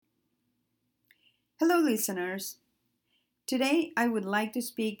Hello, listeners. Today I would like to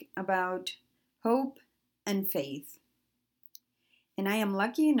speak about hope and faith. And I am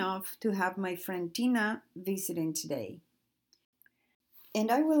lucky enough to have my friend Tina visiting today.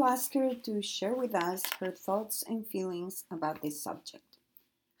 And I will ask her to share with us her thoughts and feelings about this subject.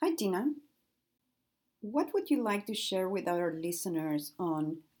 Hi, Tina. What would you like to share with our listeners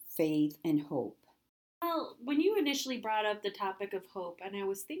on faith and hope? Well, when you initially brought up the topic of hope and I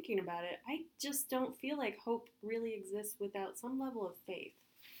was thinking about it, I just don't feel like hope really exists without some level of faith.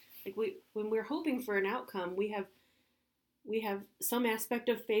 Like when we're hoping for an outcome, we have some aspect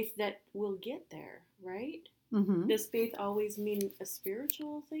of faith that will get there, right? Mm-hmm. Does faith always mean a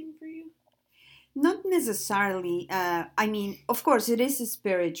spiritual thing for you? Not necessarily. Of course, it is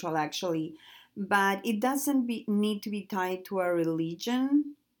spiritual actually, but it doesn't need to be tied to a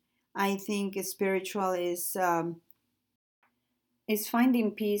religion. I think spiritual is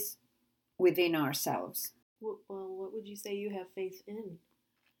finding peace within ourselves. Well, what would you say you have faith in?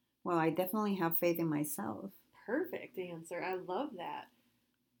 Well, I definitely have faith in myself. Perfect answer. I love that.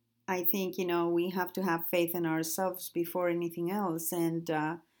 I think we have to have faith in ourselves before anything else, and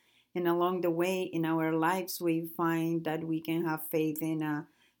along the way in our lives, we find that we can have faith in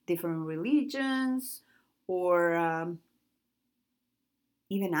different religions or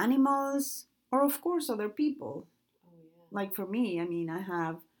even animals, or of course other people. Oh yeah. Like for me,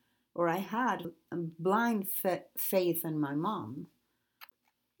 I had blind faith in my mom.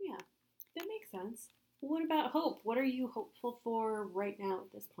 Yeah, that makes sense. What about hope? What are you hopeful for right now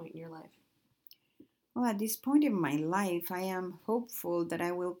at this point in your life? Well, at this point in my life, I am hopeful that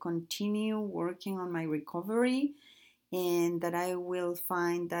I will continue working on my recovery and that I will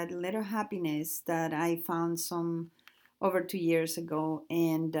find that little happiness that I found some over 2 years ago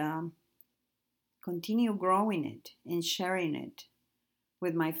and continue growing it and sharing it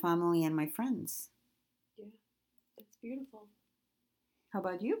with my family and my friends. Yeah, that's beautiful. How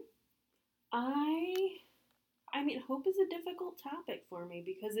about you? I I mean, hope is a difficult topic for me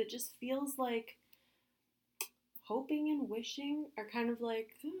because it just feels like hoping and wishing are kind of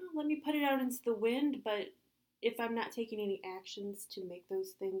like, "Oh, let me put it out into the wind, but if I'm not taking any actions to make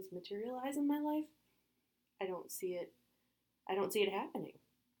those things materialize in my life, I don't see it I don't see it happening,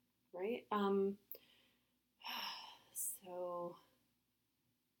 right? So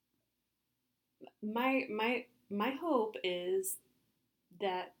my hope is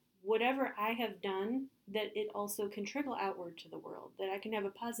that whatever I have done, that it also can trickle outward to the world, that I can have a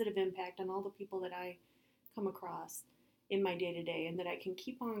positive impact on all the people that I come across in my day to day, and that I can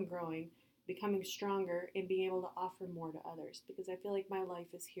keep on growing, becoming stronger, and being able to offer more to others because I feel like my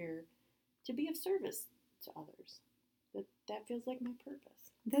life is here to be of service to others. That feels like my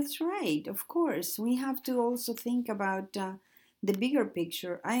purpose. That's right, of course. We have to also think about the bigger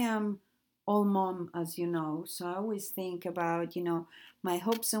picture. I am all mom, as you know, so I always think about, my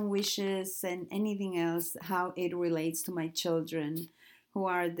hopes and wishes and anything else, how it relates to my children, who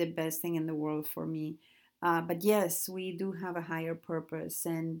are the best thing in the world for me. But yes, we do have a higher purpose,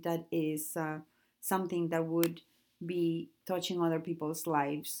 and that is something that would be touching other people's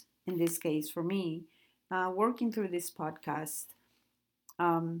lives. In this case, for me, working through this podcast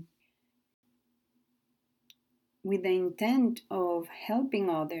um, with the intent of helping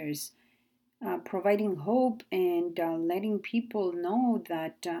others, providing hope, and letting people know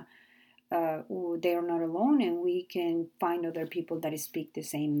that they are not alone and we can find other people that speak the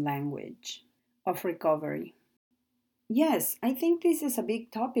same language of recovery. Yes, I think this is a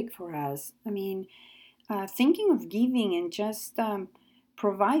big topic for us. Thinking of giving and just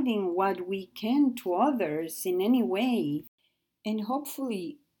providing what we can to others in any way and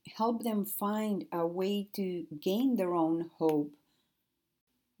hopefully help them find a way to gain their own hope.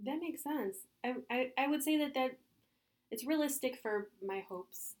 That makes sense. I would say that it's realistic for my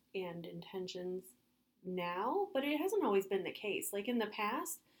hopes and intentions now, but it hasn't always been the case. Like in the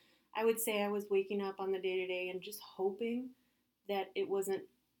past, I would say I was waking up on the day to day and just hoping that it wasn't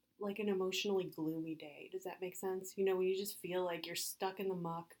like an emotionally gloomy day. Does that make sense? You know, when you just feel like you're stuck in the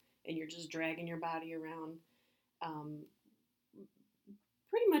muck and you're just dragging your body around. Um,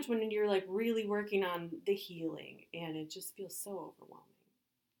 Pretty much when you're like really working on the healing and it just feels so overwhelming.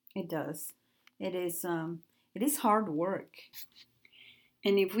 It does. It is. It is hard work,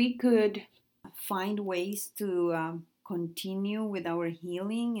 and if we could find ways to continue with our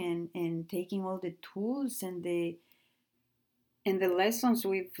healing and taking all the tools and the lessons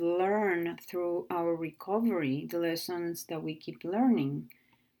we've learned through our recovery, the lessons that we keep learning.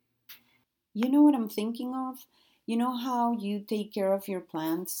 You know what I'm thinking of? You know how you take care of your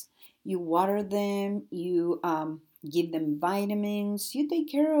plants? You water them, you give them vitamins, you take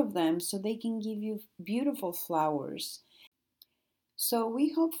care of them so they can give you beautiful flowers. So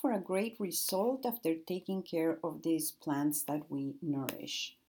we hope for a great result after taking care of these plants that we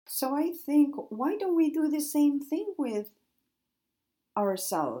nourish. So I think, why don't we do the same thing with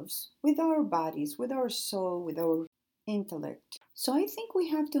ourselves, with our bodies, with our soul, with our intellect? So I think we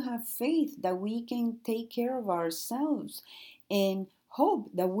have to have faith that we can take care of ourselves and hope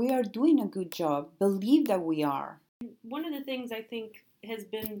that we are doing a good job, believe that we are. One of the things I think has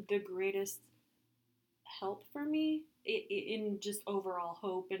been the greatest help for me in just overall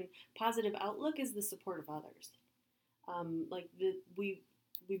hope and positive outlook is the support of others. Like we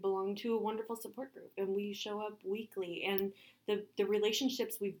belong to a wonderful support group and we show up weekly, and the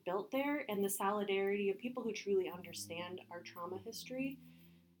relationships we've built there and the solidarity of people who truly understand our trauma history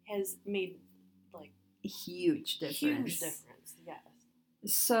has made like Huge huge difference. difference. Yes.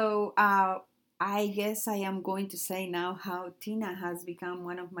 So I guess I am going to say now how Tina has become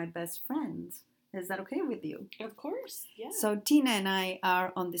one of my best friends. Is that okay with you? Of course. Yeah. So Tina and I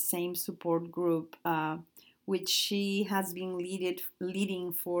are on the same support group, which she has been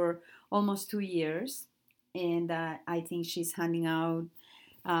leading for almost 2 years, and I think she's handing out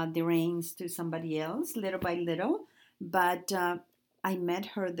the reins to somebody else little by little. But I met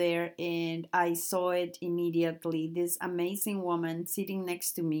her there, and I saw it immediately. This amazing woman sitting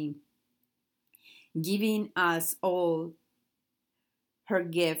next to me, giving us all her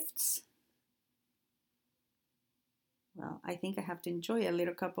gifts. Well, I think I have to enjoy a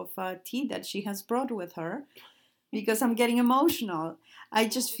little cup of tea that she has brought with her because I'm getting emotional. I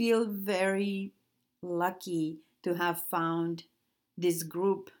just feel very lucky to have found this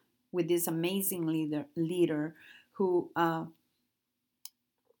group with this amazing leader who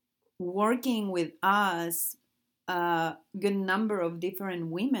working with us, a good number of different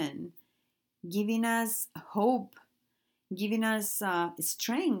women, giving us hope, giving us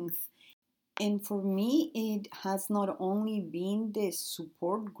strength. And for me, it has not only been the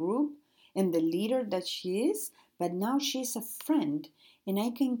support group and the leader that she is, but now she's a friend and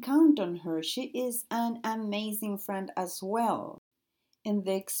I can count on her. She is an amazing friend as well. And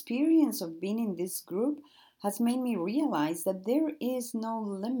the experience of being in this group has made me realize that there is no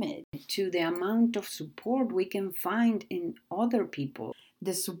limit to the amount of support we can find in other people.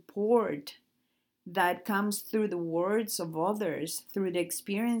 The support that comes through the words of others, through the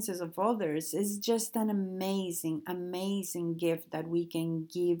experiences of others, is just an amazing, amazing gift that we can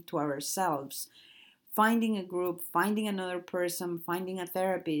give to ourselves. Finding a group, finding another person, finding a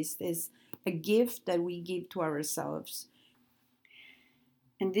therapist is a gift that we give to ourselves.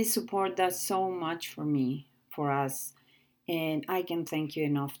 And this support does so much for me, for us. And I can thank you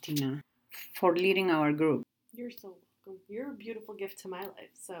enough, Tina, for leading our group. You're so welcome. You're a beautiful gift to my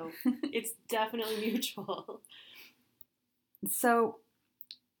life. So it's definitely mutual. So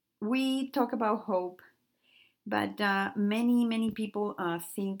we talk about hope, but many people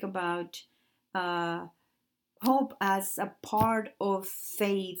think about uh, hope as a part of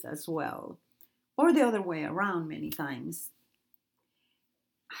faith as well, or the other way around many times.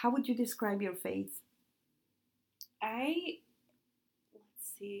 How would you describe your faith? I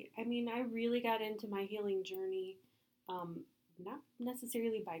let's see. I mean, I really got into my healing journey, um, not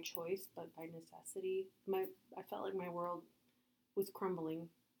necessarily by choice, but by necessity. I felt like my world was crumbling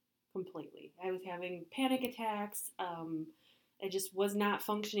completely. I was having panic attacks. I just was not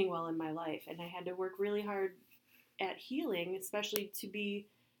functioning well in my life, and I had to work really hard at healing, especially to be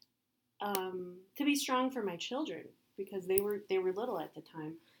strong for my children because they were little at the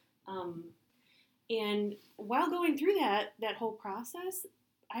time. Um, and while going through that whole process,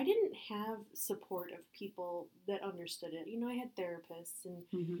 I didn't have support of people that understood it. You know, I had therapists and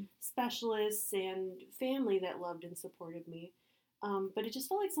Mm-hmm. specialists and family that loved and supported me. But it just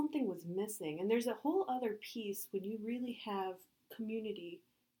felt like something was missing. And there's a whole other piece when you really have community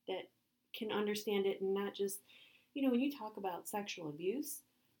that can understand it and not just, you know, when you talk about sexual abuse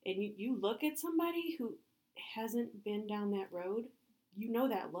and you look at somebody who hasn't been down that road, you know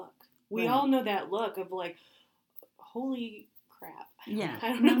that look. We Right. all know that look of like, holy crap. Yeah. I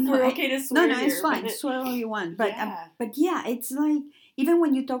don't know if we're okay to swear No, it's here, fine. but Swear all you want. yeah. But yeah, it's like even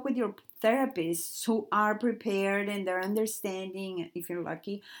when you talk with your therapists who are prepared and they're understanding, if you're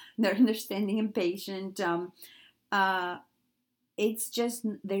lucky, they're understanding and patient. Uh, it's just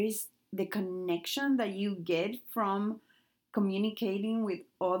there is the connection that you get from communicating with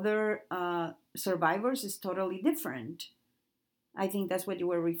other survivors is totally different. I think that's what you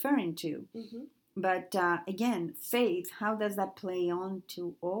were referring to. Hmm. But again, faith, how does that play on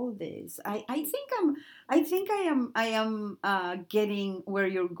to all this? I think I am getting where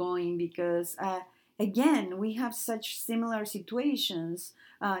you're going because again, we have such similar situations.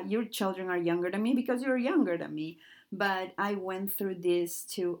 Your children are younger than me because you're younger than me. But I went through this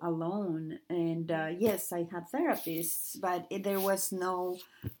too alone. And yes, I had therapists, but there was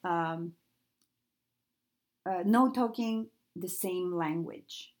um, no talking the same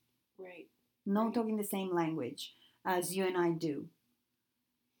language. Right. No Right. talking the same language as you and I do.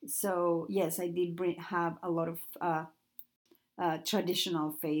 So yes, I did have a lot of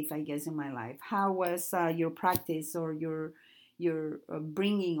traditional faith, I guess, in my life. How was your practice or your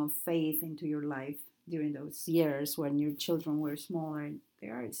bringing of faith into your life during those years when your children were smaller and they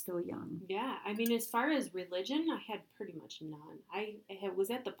are still young? Yeah, I mean, as far as religion, I had pretty much none. Was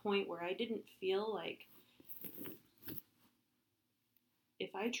at the point where I didn't feel like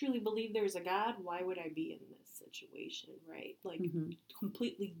if I truly believe there's a God, why would I be in this situation, right? Like, Mm-hmm.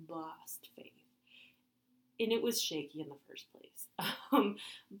 completely lost faith. And it was shaky in the first place.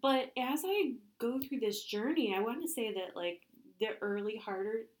 But as I go through this journey, I want to say that, like, the early,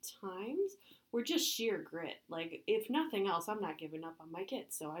 harder times were just sheer grit. Like, if nothing else, I'm not giving up on my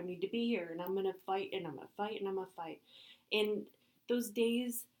kids. So I need to be here and I'm going to fight and I'm going to fight and I'm going to fight. And those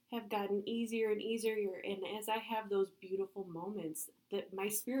days have gotten easier and easier. And as I have those beautiful moments, that my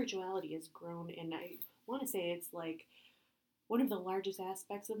spirituality has grown. And I want to say it's like one of the largest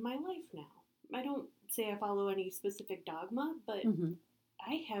aspects of my life now. I don't say I follow any specific dogma, but Mm-hmm.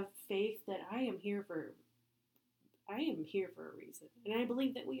 I have faith that I am here for a reason. And I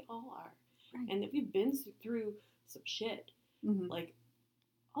believe that we all are. Right. And that we've been through some shit, Mm-hmm. like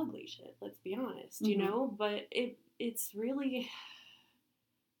ugly shit, let's be honest, Mm-hmm. but it's really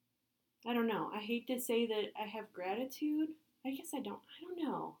I don't know. I hate to say that I have gratitude. I guess I don't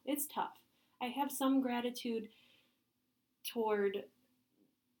know. It's tough. I have some gratitude toward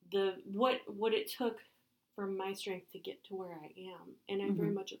what it took for my strength to get to where I am, and I very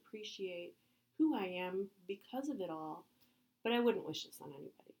Mm-hmm. much appreciate who I am because of it all. But I wouldn't wish this on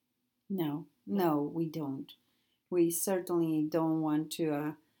anybody. No, No. no, we don't. We certainly don't want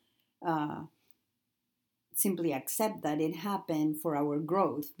to simply accept that it happened for our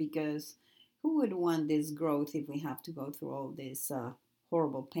growth because who would want this growth if we have to go through all this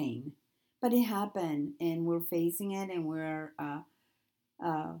horrible pain? But it happened and we're facing it and we're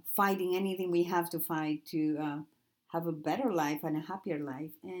fighting anything we have to fight to have a better life and a happier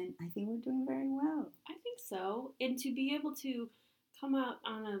life. And I think we're doing very well. I think so. And to be able to come out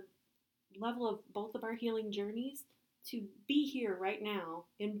on a level of both of our healing journeys, to be here right now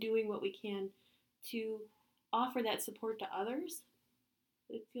and doing what we can to offer that support to others,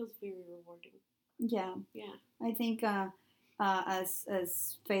 it feels very rewarding. Yeah, Yeah. I think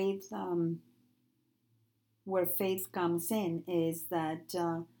as faith, where faith comes in is that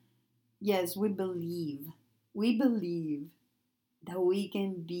yes, we believe that we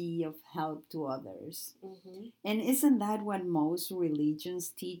can be of help to others. Mm-hmm. And isn't that what most religions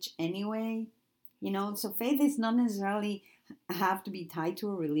teach anyway? You know, so Absolutely. faith is not necessarily have to be tied to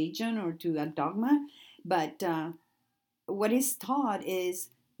a religion or to a dogma, but what is taught is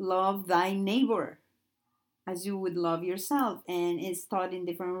love thy neighbor as you would love yourself. And it's taught in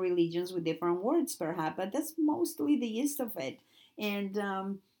different religions with different words, perhaps, but that's mostly the gist of it. And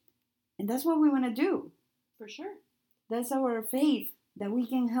that's what we want to do. For sure. That's our faith that we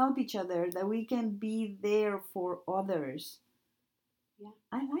can help each other, that we can be there for others. Yeah.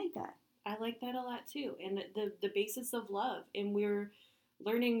 I like that. I like that a lot too. And the basis of love. And we're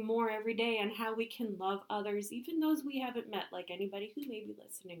learning more every day on how we can love others, even those we haven't met, like anybody who may be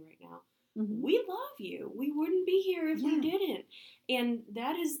listening right now. Mm-hmm. We love you. We wouldn't be here if we Yeah, didn't. And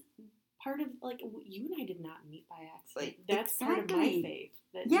that is part of, like, you and I did not meet by accident. That's part of my exactly. faith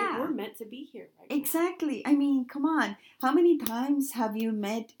that we're Yeah, meant to be here right now. exactly. I mean, come on. How many times have you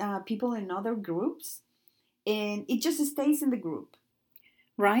met people in other groups and it just stays in the group?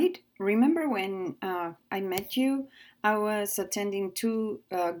 Right? Remember when I met you? I was attending two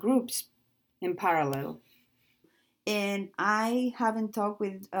groups in parallel. And I haven't talked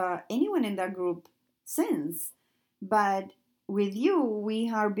with anyone in that group since. But with you, we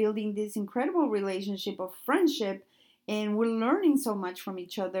are building this incredible relationship of friendship and we're learning so much from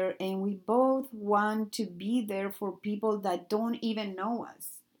each other. And we both want to be there for people that don't even know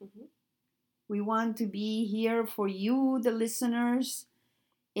us. Mm-hmm. We want to be here for you, the listeners,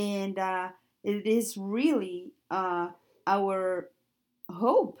 and it is really our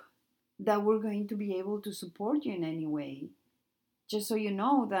hope that we're going to be able to support you in any way. Just so you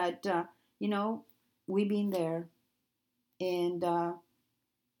know that, you know, we've been there and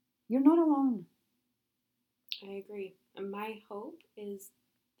you're not alone. I agree. And my hope is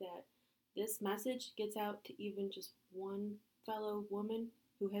that this message gets out to even just one fellow woman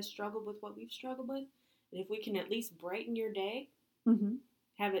who has struggled with what we've struggled with. And if we can at least brighten your day, Mm-hmm.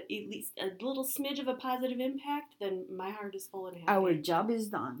 have at least a little smidge of a positive impact, then my heart is full and happy. Our job is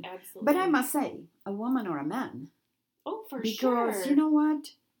done. Absolutely. But I must say, a woman or a man. Oh, for sure. Because you know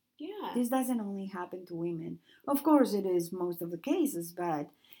what? Yeah. This doesn't only happen to women. Of course, it is most of the cases, but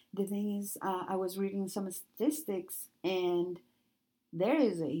the thing is, I was reading some statistics, and there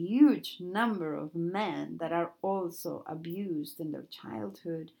is a huge number of men that are also abused in their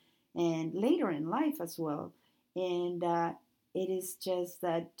childhood and later in life as well. And it is just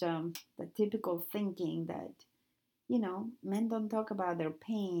that the typical thinking that, men don't talk about their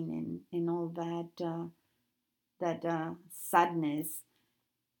pain and all that sadness,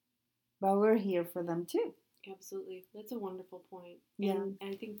 but we're here for them too. Absolutely. That's a wonderful point. Yeah. And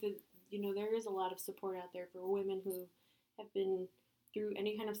I think that, there is a lot of support out there for women who have been through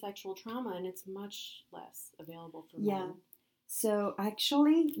any kind of sexual trauma, and it's much less available for men. So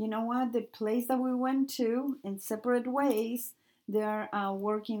actually, you know what? The place that we went to in separate ways, they're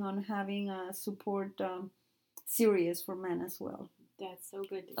working on having a support series for men as well. That's so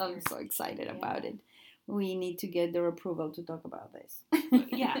good to hear. I'm so excited about it. We need to get their approval to talk about this.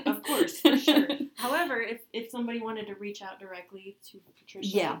 Yeah, of course, for sure. However, if somebody wanted to reach out directly to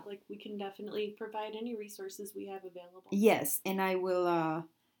Patricia, we can definitely provide any resources we have available. Yes, and I will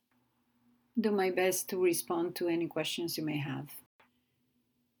do my best to respond to any questions you may have.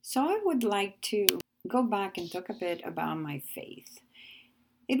 So I would like to go back and talk a bit about my faith.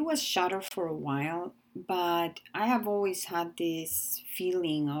 It was shattered for a while, but I have always had this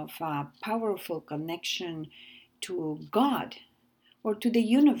feeling of a powerful connection to God or to the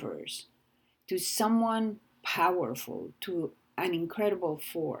universe, to someone powerful, to an incredible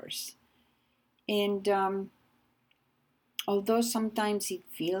force. And although sometimes it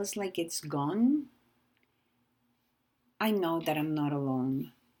feels like it's gone, I know that I'm not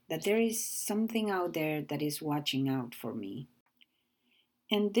alone, that there is something out there that is watching out for me.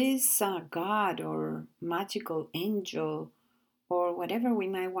 And this God or magical angel, or whatever we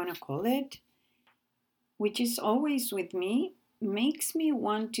might want to call it, which is always with me, makes me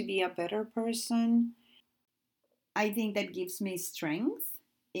want to be a better person. I think that gives me strength,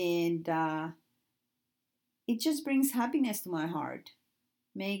 and it just brings happiness to my heart,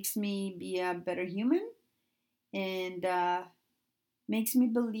 makes me be a better human, and makes me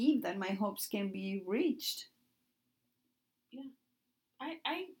believe that my hopes can be reached. Yeah,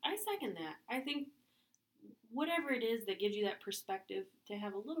 I second that. I think whatever it is that gives you that perspective, to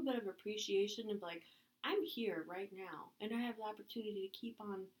have a little bit of appreciation of like, I'm here right now, and I have the opportunity to keep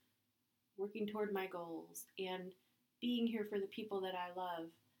on working toward my goals and being here for the people that I love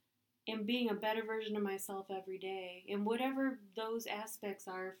and being a better version of myself every day. And whatever those aspects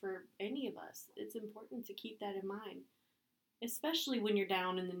are for any of us, it's important to keep that in mind, especially when you're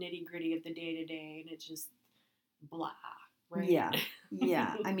down in the nitty gritty of the day to day and it's just blah, right?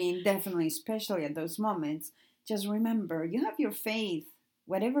 Yeah. I mean, definitely, especially at those moments, just remember you have your faith,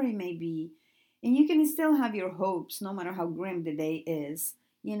 whatever it may be, and you can still have your hopes no matter how grim the day is.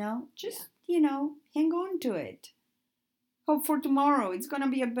 Just hang on to it. Hope for tomorrow. It's gonna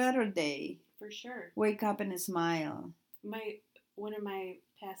be a better day. For sure. Wake up and smile. One of my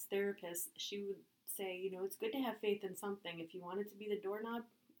past therapists, she would say, it's good to have faith in something. If you want it to be the doorknob,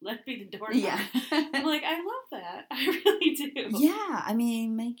 let it be the doorknob. Yeah. I'm like, I love that. I really do. Yeah, I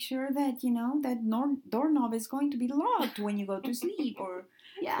mean, make sure that, that doorknob is going to be locked when you go to sleep, or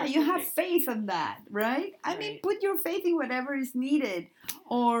you have faith in that, right? I mean, put your faith in whatever is needed,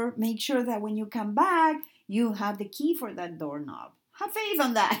 or make sure that when you come back, you have the key for that doorknob. Have faith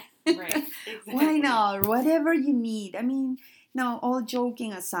on that. Right. Exactly. Why not? Whatever you need. I mean, no, all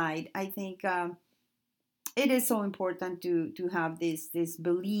joking aside, I think it is so important to have these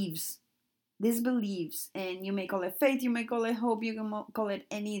beliefs. These beliefs, and you may call it faith, you may call it hope, you can call it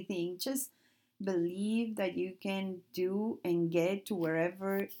anything. Just believe that you can do and get to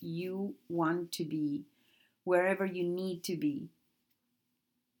wherever you want to be, wherever you need to be.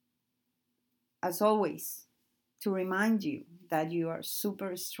 As always, to remind you that you are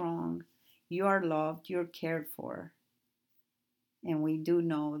super strong, you are loved, you're cared for. And we do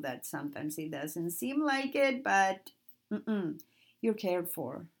know that sometimes it doesn't seem like it, but you're cared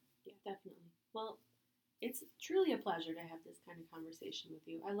for. Yeah, definitely. Well, it's truly a pleasure to have this kind of conversation with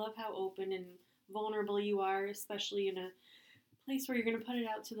you. I love how open and vulnerable you are, especially in a place where you're going to put it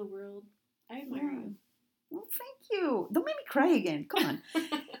out to the world. I admire you. Well, thank you. Don't make me cry again. Come on.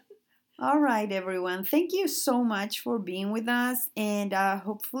 All right, everyone. Thank you so much for being with us. And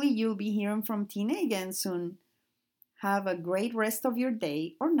hopefully you'll be hearing from Tina again soon. Have a great rest of your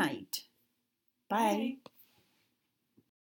day or night. Bye. Bye.